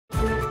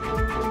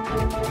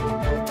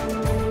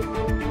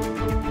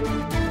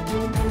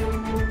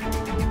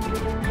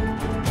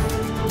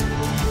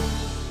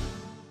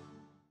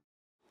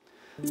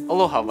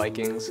Aloha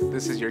Vikings,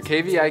 this is your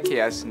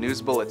KVIKS News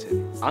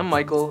Bulletin. I'm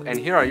Michael, and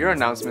here are your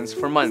announcements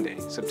for Monday,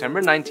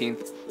 September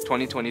 19th,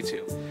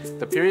 2022.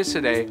 The periods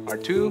today are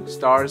 2,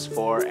 stars,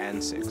 4,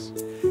 and 6.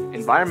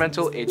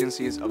 Environmental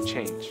Agencies of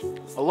Change.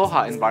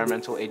 Aloha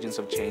Environmental Agents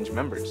of Change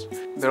members.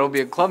 There will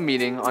be a club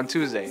meeting on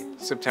Tuesday,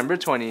 September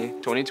 20,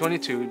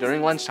 2022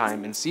 during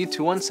lunchtime in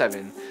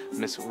C217,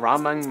 Miss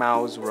Ramang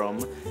Mao's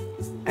room,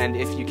 and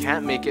if you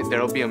can't make it,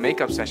 there will be a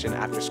makeup session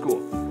after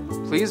school.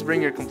 Please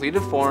bring your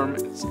completed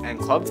forms and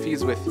club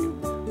fees with you.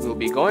 We will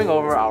be going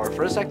over our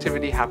first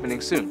activity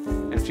happening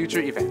soon, and future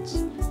events.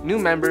 New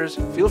members,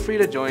 feel free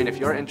to join if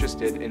you're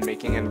interested in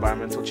making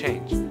environmental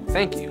change.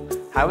 Thank you.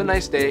 Have a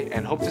nice day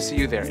and hope to see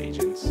you there,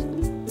 agents.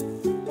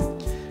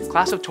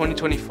 Class of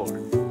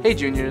 2024. Hey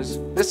juniors,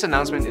 this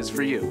announcement is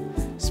for you.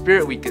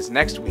 Spirit Week is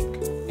next week.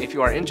 If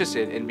you are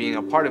interested in being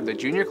a part of the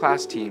junior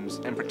class teams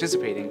and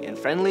participating in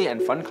friendly and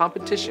fun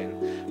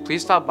competition,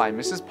 please stop by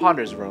Mrs.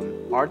 Potter's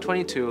room,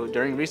 R22,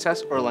 during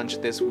recess or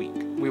lunch this week.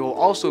 We will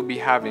also be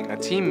having a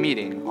team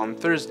meeting on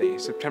Thursday,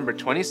 September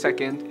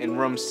 22nd in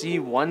room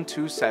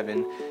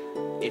C127.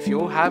 If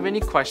you have any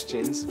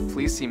questions,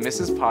 please see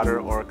Mrs.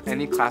 Potter or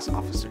any class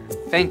officer.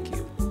 Thank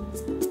you.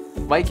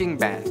 Viking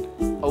Band.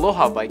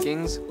 Aloha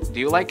Vikings,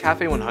 do you like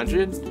Cafe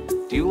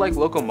 100? Do you like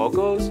Loco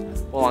Mocos?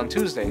 Well, on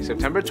Tuesday,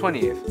 September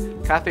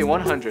 20th, Cafe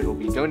 100 will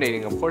be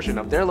donating a portion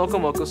of their Loco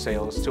Moco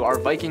sales to our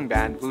Viking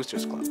Band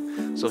Boosters Club.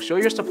 So show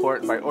your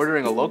support by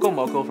ordering a Loco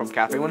Moco from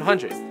Cafe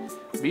 100.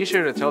 Be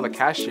sure to tell the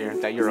cashier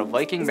that you're a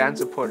Viking Band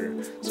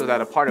supporter so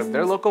that a part of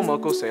their Loco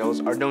Moco sales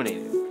are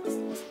donated.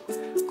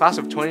 Class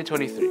of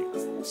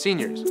 2023.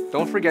 Seniors,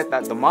 don't forget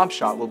that the mob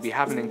shot will be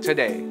happening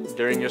today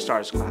during your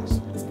STARS class.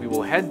 We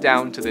will head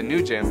down to the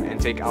new gym and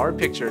take our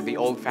picture the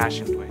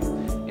old-fashioned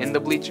way, in the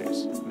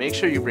bleachers. Make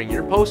sure you bring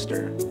your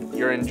poster,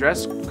 you're in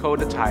dress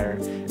code attire,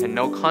 and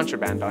no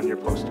contraband on your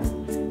poster.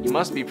 You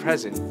must be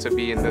present to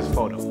be in this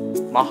photo.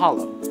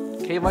 Mahalo.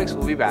 KVIKS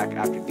will be back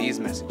after these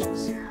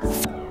messages.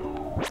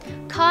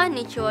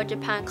 Konnichiwa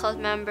Japan Club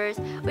members,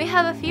 we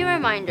have a few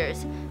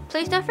reminders.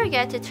 Please don't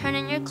forget to turn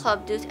in your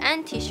club dues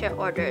and t-shirt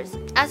orders,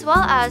 as well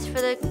as for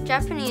the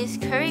Japanese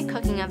curry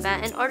cooking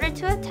event. In order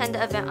to attend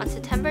the event on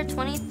September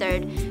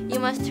 23rd, you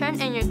must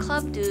turn in your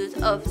club dues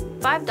of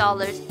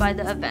 $5 by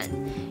the event.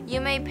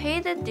 You may pay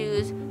the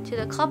dues to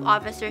the club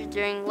officers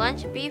during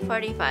lunch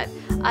B45.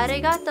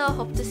 Arigato,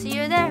 hope to see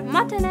you there.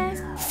 Mata ne!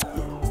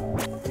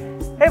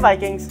 Hey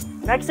Vikings!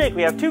 Next week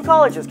we have 2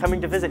 colleges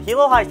coming to visit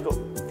Hilo High School.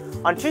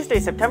 On Tuesday,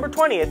 September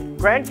 20th,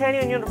 Grand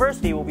Canyon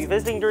University will be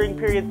visiting during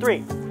period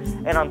 3.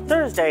 And on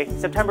Thursday,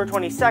 September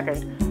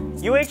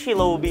 22nd, UH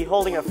Hilo will be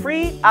holding a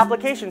free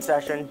application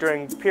session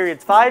during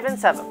periods 5 and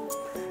 7.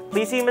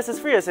 Please see Mrs.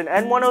 Frias in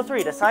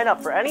N103 to sign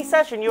up for any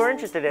session you are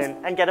interested in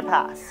and get a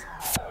pass.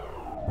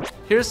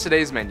 Here's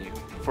today's menu.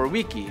 For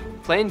Wiki,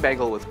 plain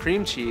bagel with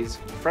cream cheese,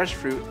 fresh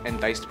fruit,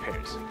 and diced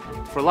pears.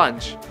 For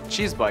lunch,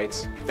 cheese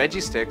bites,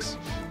 veggie sticks,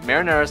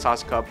 marinara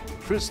sauce cup,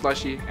 fruit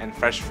slushy, and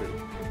fresh fruit.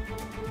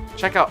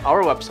 Check out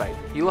our website,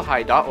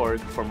 hilo-waiakea.org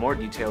for more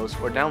details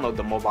or download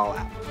the mobile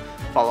app.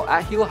 Follow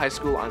at Hilo High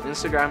School on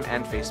Instagram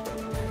and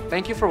Facebook.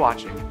 Thank you for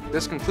watching.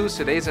 This concludes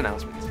today's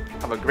announcements.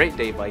 Have a great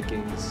day,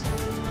 Vikings.